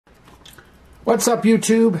What's up,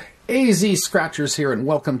 YouTube? AZ Scratchers here, and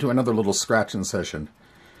welcome to another little scratching session.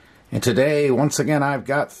 And today, once again, I've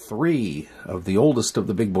got three of the oldest of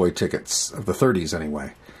the big boy tickets, of the 30s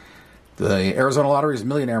anyway. The Arizona Lottery's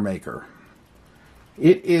Millionaire Maker.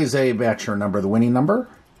 It is a bachelor number, the winning number.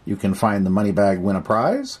 You can find the money bag, win a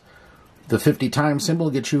prize. The 50 times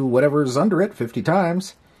symbol gets you whatever's under it, 50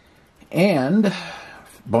 times. And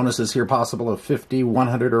bonuses here possible of 50,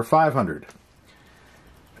 100, or 500.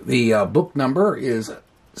 The book number is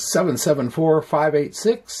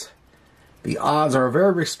 774586. The odds are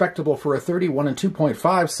very respectable for a 30, 1 and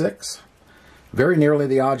 2.56. Very nearly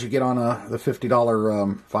the odds you get on the $50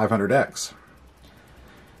 500X.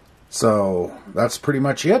 So that's pretty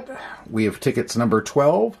much it. We have tickets number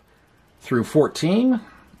 12 through 14,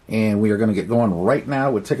 and we are going to get going right now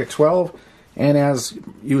with ticket 12. And as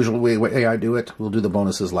usual, the way I do it, we'll do the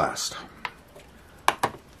bonuses last.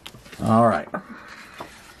 All right.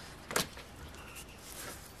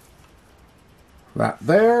 That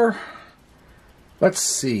there. Let's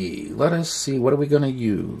see. Let us see. What are we going to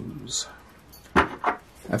use?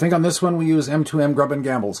 I think on this one we use M2M Grub and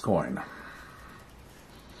Gamble's coin.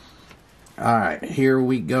 Alright, here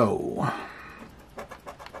we go.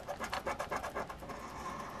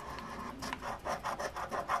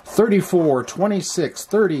 $34, $26,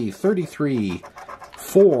 $30, $33,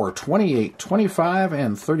 $4, $28, $25,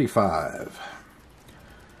 and $35.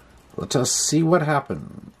 Let us see what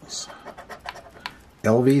happens.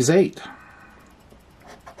 LV's 8,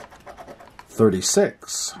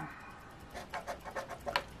 36,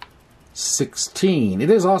 16. It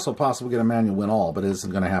is also possible to get a manual win all, but it isn't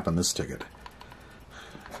going to happen this ticket.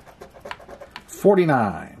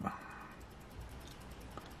 49,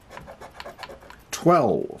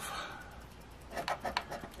 12,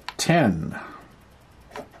 10,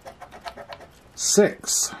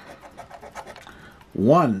 6,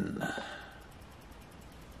 1,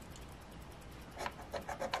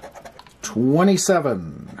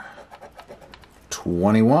 27,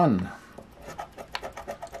 21,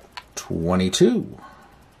 22,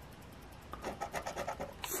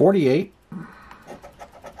 48,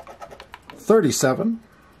 37,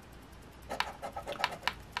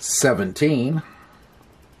 17,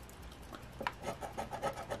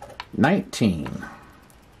 19,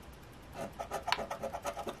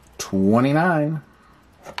 29,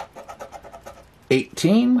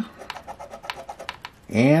 18,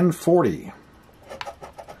 and 40,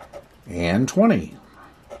 and 20,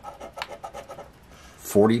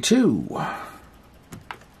 42,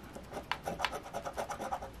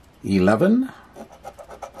 11,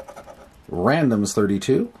 randoms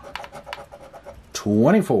 32,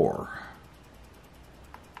 24,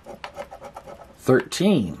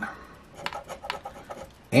 13,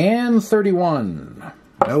 and 31.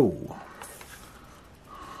 No.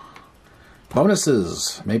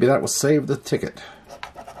 Bonuses. Maybe that will save the ticket.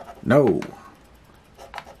 No.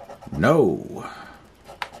 No.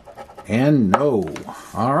 And no.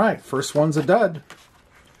 All right, first one's a dud.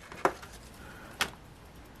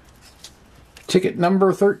 Ticket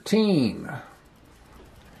number 13.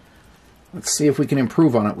 Let's see if we can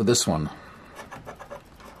improve on it with this one.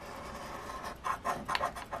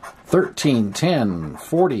 13, 10,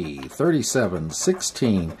 40, 37,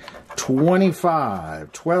 16,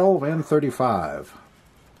 25, 12, and 35.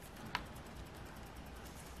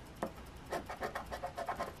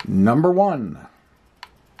 Number 1,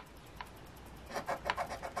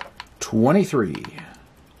 23,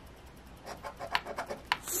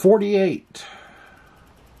 48,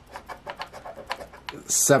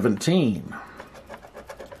 17,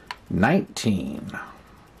 19,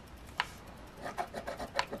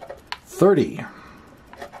 30,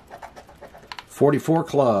 44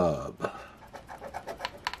 club,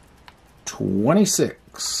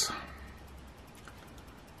 26,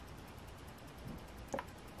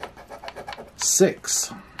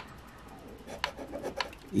 6,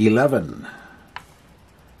 11,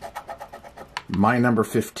 my number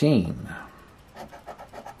 15,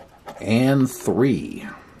 and 3,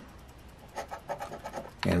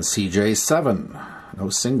 and CJ 7, no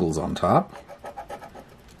singles on top,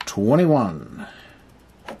 21,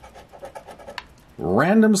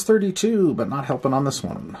 randoms 32, but not helping on this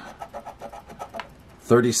one,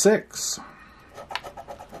 36,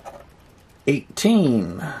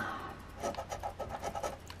 18,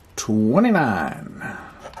 29,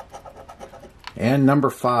 and number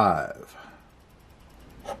 5,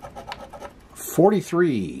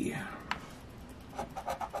 43,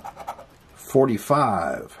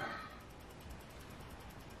 45,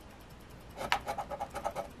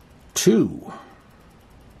 2,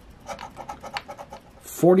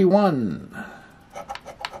 41,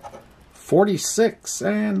 46,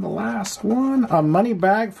 and the last one, a money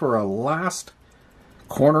bag for a last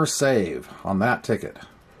corner save on that ticket.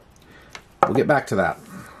 We'll get back to that.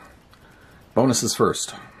 Bonuses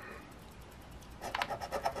first.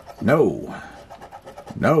 No.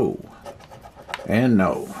 No. And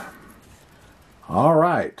no. All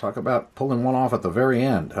right. Talk about pulling one off at the very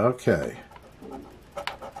end. Okay.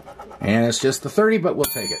 And it's just the 30, but we'll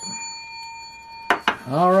take it.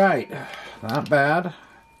 All right. Not bad.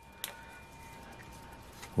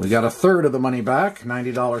 We got a third of the money back.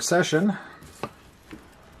 $90 session.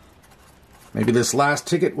 Maybe this last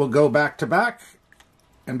ticket will go back to back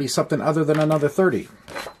and be something other than another 30.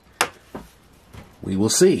 We will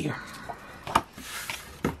see.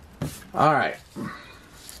 All right.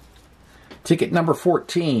 Ticket number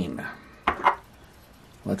 14.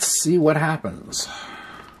 Let's see what happens.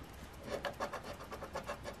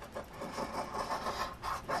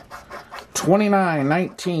 $29,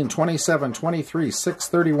 $19, $27, $23, $6,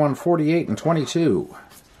 $31, $48, and $22.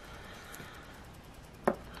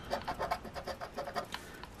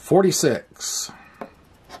 $46.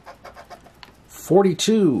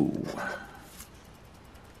 $42.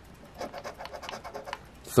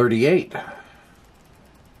 $38.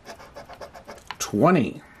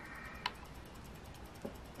 $20.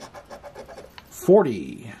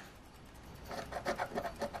 $40.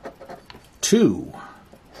 $2.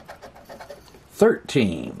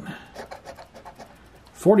 $13.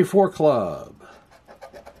 $44 club.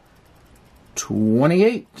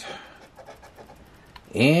 $28.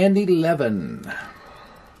 And $11.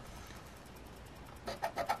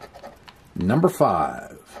 Number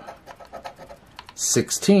 5.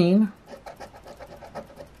 $16.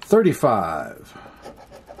 $35.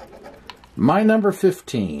 My number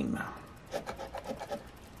 15.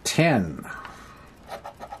 $10.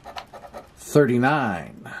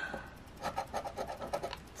 $39.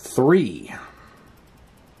 $3.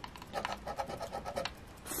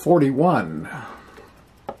 $41.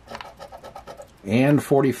 And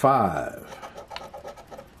 $45.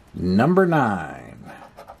 Number 9.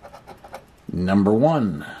 Number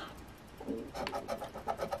 1.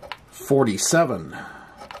 $47.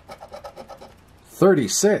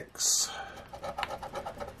 $36.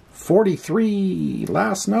 $43.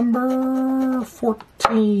 Last number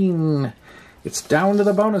 14. It's down to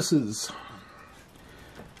the bonuses.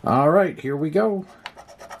 All right, here we go.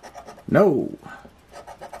 No.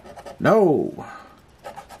 No.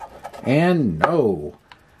 And no.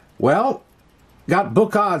 Well, got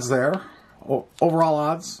book odds there. Overall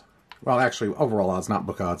odds. Well, actually, overall odds, not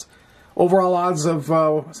book odds. Overall odds of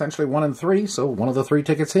essentially 1 and 3, so one of the 3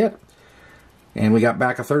 tickets hit. And we got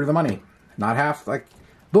back a third of the money. Not half, like,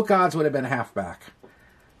 book odds would have been half back.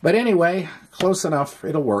 But anyway, close enough.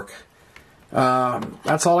 It'll work.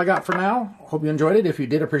 That's all I got for now. Hope you enjoyed it. If you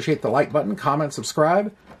did, appreciate the like button, comment,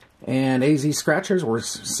 subscribe. And AZ Scratchers, we'll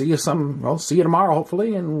see you see you tomorrow,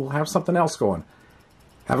 hopefully, and we'll have something else going.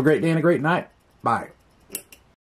 Have a great day and a great night. Bye.